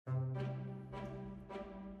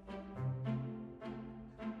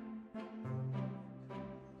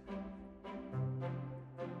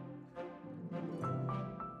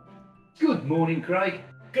Good morning, Craig.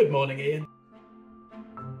 Good morning, Ian.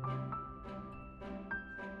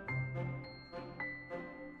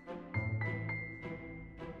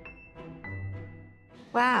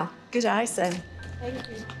 Wow, good eyes then. Thank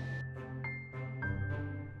you.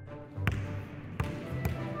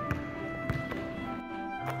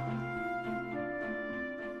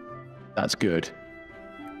 That's good.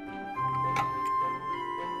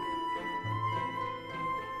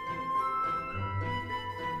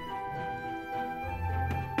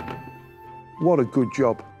 What a good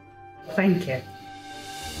job. Thank you.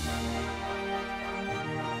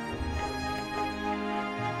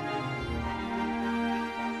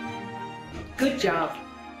 Good job.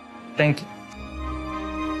 Thank you.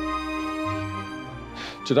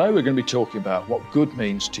 Today we're going to be talking about what good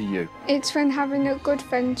means to you. It's when having a good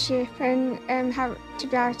friendship and have to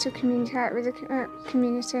be able to communicate with the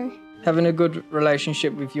community. Having a good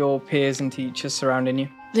relationship with your peers and teachers surrounding you.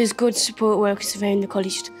 There's good support workers around the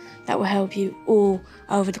college that will help you all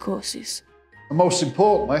over the courses. And most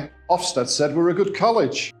importantly, Ofsted said we're a good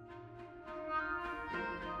college.